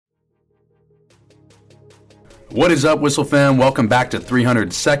What is up, Whistle fam? Welcome back to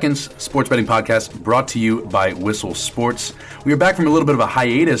 300 Seconds, sports betting podcast brought to you by Whistle Sports. We are back from a little bit of a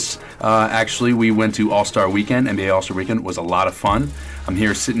hiatus. Actually, we went to All-Star Weekend. NBA All-Star Weekend was a lot of fun.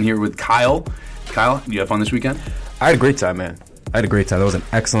 I'm sitting here with Kyle. Kyle, did you have fun this weekend? I had a great time, man. That was an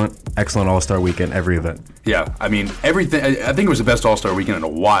excellent All-Star Weekend, every event. Yeah, I mean, everything. I think it was the best All-Star Weekend in a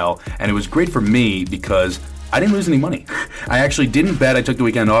while, and it was great for me because I didn't lose any money. I actually didn't bet. I took the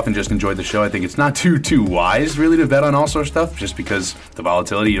weekend off and just enjoyed the show. I think it's not too wise, really, to bet on All-Star stuff, just because the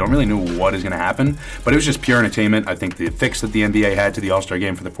volatility, you don't really know what is going to happen. But it was just pure entertainment. I think the fix that the NBA had to the All-Star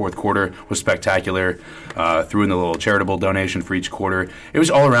game for the fourth quarter was spectacular. Threw in the little charitable donation for each quarter. It was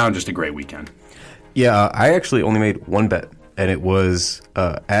all around just a great weekend. Yeah, I actually only made one bet, and it was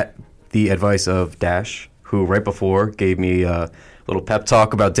at the advice of Dash, who right before gave me a little pep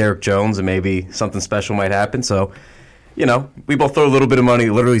talk about Derrick Jones and maybe something special might happen. So, we both threw a little bit of money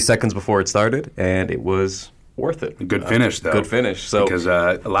literally seconds before it started, and it was worth it. Good finish, though. Good finish. So, because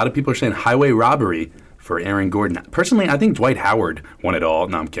a lot of people are saying highway robbery for Aaron Gordon. Personally, I think Dwight Howard won it all.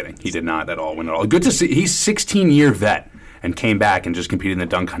 No, I'm kidding. He did not at all win it all. Good to see. He's 16-year vet and came back and just competed in the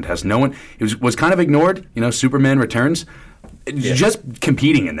dunk contest. No one was kind of ignored. Superman Returns. Yeah. Just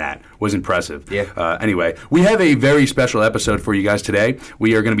competing in that was impressive. Yeah. Anyway, we have a very special episode for you guys today.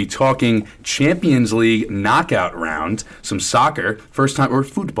 We are going to be talking Champions League knockout round, some soccer, first time, or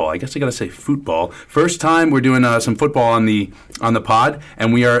football. I guess I got to say football. First time we're doing some football on the pod,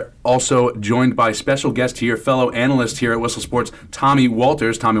 and we are also joined by special guest here, fellow analyst here at Whistle Sports, Tommy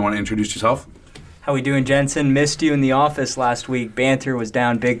Walters. Tommy, want to introduce yourself? How we doing, Jensen? Missed you in the office last week. Banter was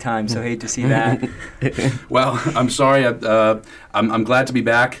down big time, so hate to see that. Well, I'm sorry. I'm glad to be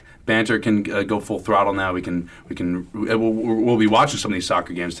back. Banter can go full throttle now. We'll be watching some of these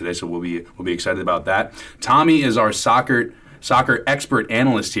soccer games today, so we'll be excited about that. Tommy is our soccer expert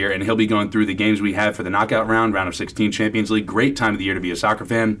analyst here, and he'll be going through the games we have for the knockout round of 16 Champions League. Great time of the year to be a soccer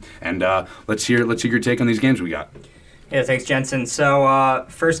fan, and let's hear your take on these games we got. Yeah, thanks, Jensen. So,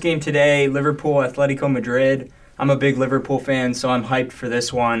 first game today, Liverpool, Atletico Madrid. I'm a big Liverpool fan, so I'm hyped for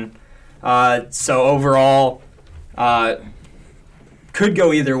this one. So, overall, could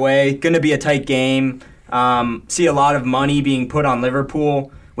go either way. Going to be a tight game. See a lot of money being put on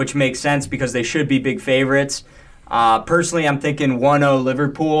Liverpool, which makes sense because they should be big favorites. Personally, I'm thinking 1-0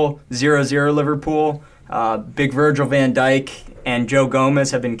 Liverpool, 0-0 Liverpool. Big Virgil van Dijk and Joe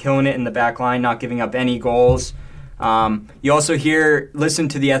Gomez have been killing it in the back line, not giving up any goals. You also listen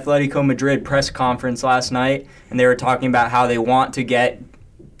to the Atletico Madrid press conference last night, and they were talking about how they want to get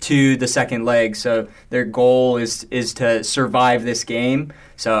to the second leg. So their goal is to survive this game.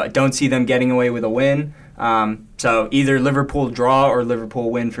 So I don't see them getting away with a win. So either Liverpool draw or Liverpool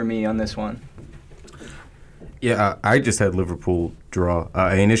win for me on this one. Yeah, I just had Liverpool draw.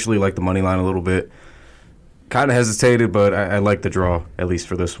 I initially liked the money line a little bit. Kind of hesitated, but I like the draw, at least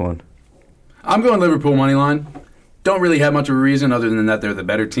for this one. I'm going Liverpool money line. Don't really have much of a reason other than that they're the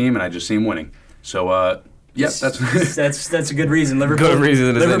better team, and I just see them winning. So, yes, that's a good reason.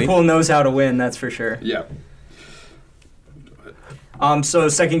 Liverpool knows how to win, that's for sure. Yeah. So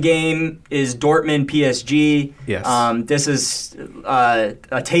second game is Dortmund PSG. Yes. This is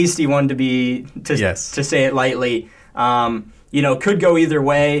a tasty one to say it lightly. Could go either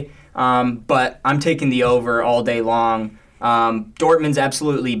way, but I'm taking the over all day long. Dortmund's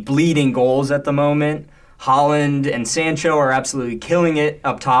absolutely bleeding goals at the moment. Haaland and Sancho are absolutely killing it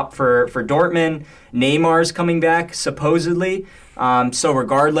up top for Dortmund. Neymar's coming back, supposedly. So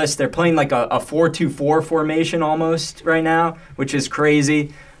regardless, they're playing like a 4-2-4 formation almost right now, which is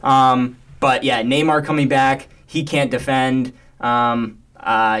crazy. But yeah, Neymar coming back. He can't defend. Mbappe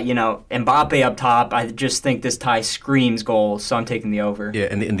up top. I just think this tie screams goals, so I'm taking the over. Yeah,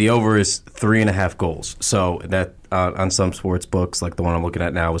 and the over is 3.5 goals. So that on some sports books, like the one I'm looking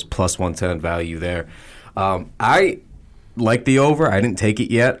at now, is plus 110 value there. I like the over. I didn't take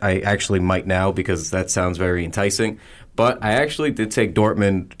it yet. I actually might now because that sounds very enticing. But I actually did take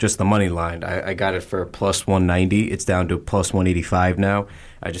Dortmund, just the money line. I got it for plus 190. It's down to plus 185 now.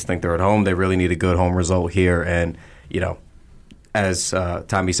 I just think they're at home. They really need a good home result here. And, as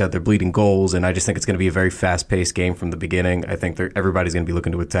Tommy said, they're bleeding goals. And I just think it's going to be a very fast-paced game from the beginning. I think everybody's going to be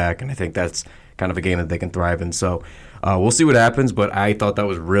looking to attack. And I think that's kind of a game that they can thrive in. So we'll see what happens. But I thought that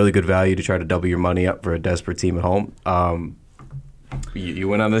was really good value to try to double your money up for a desperate team at home. You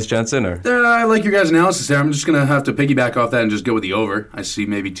win on this, Jensen? Or? I like your guys' analysis there. I'm just going to have to piggyback off that and just go with the over. I see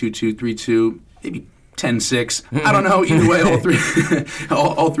maybe 2-2, 3-2, maybe 10-6. I don't know. Either way,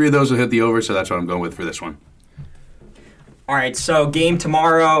 all three of those will hit the over, so that's what I'm going with for this one. All right, so game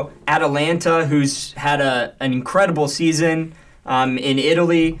tomorrow, Atalanta, who's had an incredible season, In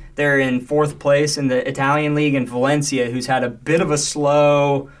Italy, they're in 4th place in the Italian league, and Valencia, who's had a bit of a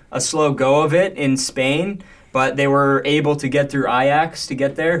slow go of it in Spain, but they were able to get through Ajax to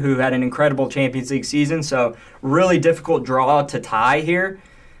get there, who had an incredible Champions League season. So really difficult draw to tie here.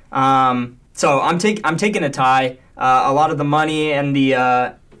 So I'm taking a tie. A lot of the money and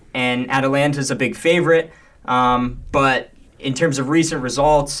Atalanta's a big favorite. But in terms of recent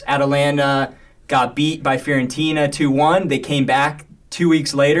results, Atalanta got beat by Fiorentina 2-1. They came back 2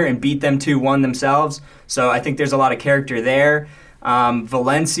 weeks later and beat them 2-1 themselves. So I think there's a lot of character there.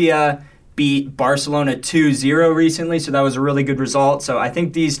 Valencia beat Barcelona 2-0 recently, so that was a really good result. So I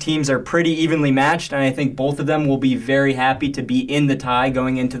think these teams are pretty evenly matched, and I think both of them will be very happy to be in the tie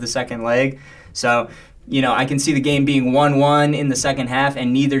going into the second leg. So, I can see the game being 1-1 in the second half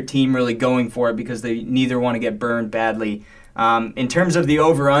and neither team really going for it because they neither want to get burned badly. In terms of the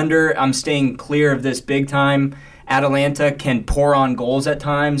over-under, I'm staying clear of this big time. Atalanta can pour on goals at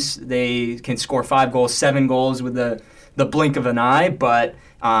times. They can score 5 goals, 7 goals with the blink of an eye, but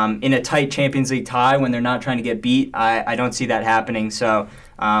in a tight Champions League tie when they're not trying to get beat, I don't see that happening. So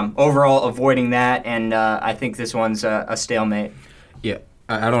overall, avoiding that, and I think this one's a stalemate. Yeah,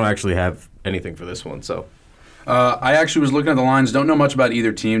 I don't actually have anything for this one, so... I actually was looking at the lines, don't know much about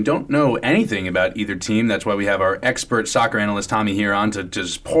either team, don't know anything about either team. That's why we have our expert soccer analyst, Tommy, here on to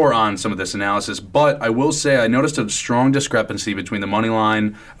just pour on some of this analysis. But I will say I noticed a strong discrepancy between the money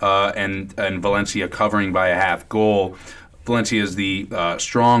line and Valencia covering by a half goal. Valencia is the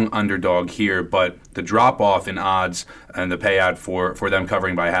strong underdog here, but the drop-off in odds and the payout for them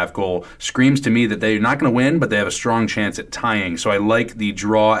covering by a half goal screams to me that they're not going to win, but they have a strong chance at tying. So I like the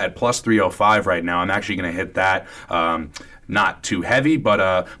draw at plus 305 right now. I'm actually going to hit that. Not too heavy,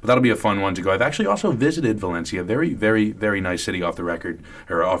 but that'll be a fun one to go. I've actually also visited Valencia. Very, very, very nice city off the record,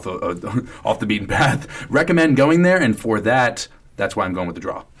 or off the beaten path. Recommend going there, and for that's why I'm going with the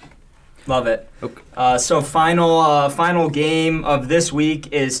draw. Love it. Okay. So final game of this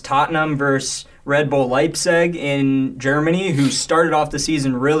week is Tottenham versus Red Bull Leipzig in Germany, who started off the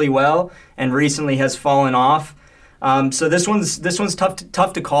season really well and recently has fallen off. So this one's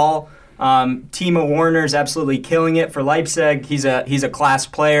tough to call. Timo Werner's absolutely killing it for Leipzig. He's a class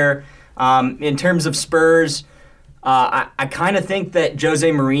player. In terms of Spurs, I kind of think that Jose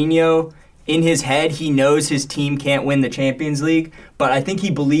Mourinho, in his head, he knows his team can't win the Champions League, but I think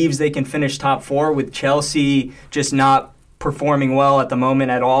he believes they can finish top 4 with Chelsea just not performing well at the moment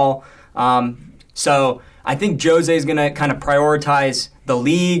at all. So I think Jose is going to kind of prioritize the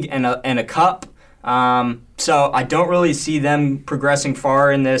league and a cup. So I don't really see them progressing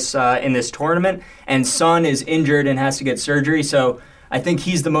far in this tournament. And Son is injured and has to get surgery, so I think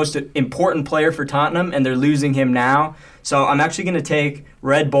he's the most important player for Tottenham, and they're losing him now. So I'm actually going to take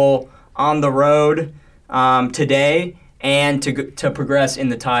Red Bull on the road today and to progress in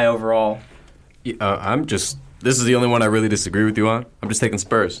the tie overall. This is the only one I really disagree with you on. I'm just taking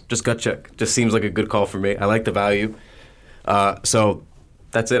Spurs. Just gut check. Just seems like a good call for me. I like the value. So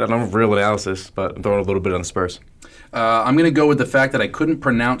that's it. I don't have real analysis, but I'm throwing a little bit on the Spurs. I'm going to go with the fact that I couldn't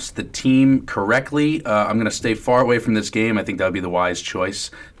pronounce the team correctly. I'm going to stay far away from this game. I think that would be the wise choice.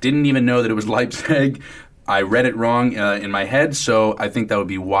 Didn't even know that it was Leipzig. I read it wrong in my head, so I think that would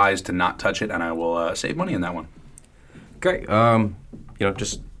be wise to not touch it, and I will save money on that one. Okay.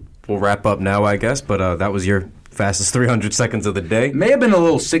 We'll wrap up now, I guess, but that was your fastest 300 seconds of the day. May have been a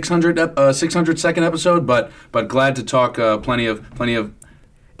little 600-second episode, but glad to talk plenty of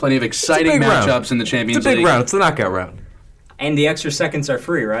exciting matchups in the Champions League. It's a big round. It's the knockout round. And the extra seconds are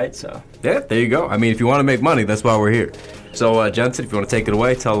free, right? So yeah, there you go. I mean, if you want to make money, that's why we're here. So, Jensen, if you want to take it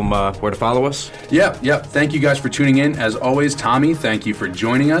away, tell them where to follow us. Yeah. Thank you guys for tuning in. As always, Tommy, thank you for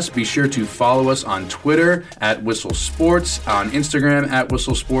joining us. Be sure to follow us on Twitter at Whistle Sports, on Instagram at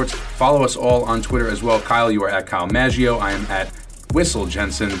Whistle Sports. Follow us all on Twitter as well. Kyle, you are at Kyle Maggio. I am at Whistle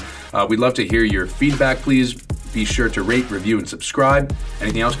Jensen. We'd love to hear your feedback. Please be sure to rate, review, and subscribe.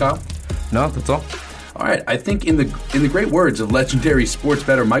 Anything else, Kyle? No, that's all. All right, I think in the great words of legendary sports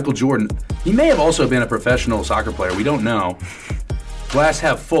bettor Michael Jordan, he may have also been a professional soccer player. We don't know. Glass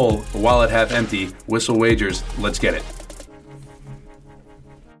half full, wallet half empty. Whistle wagers. Let's get it.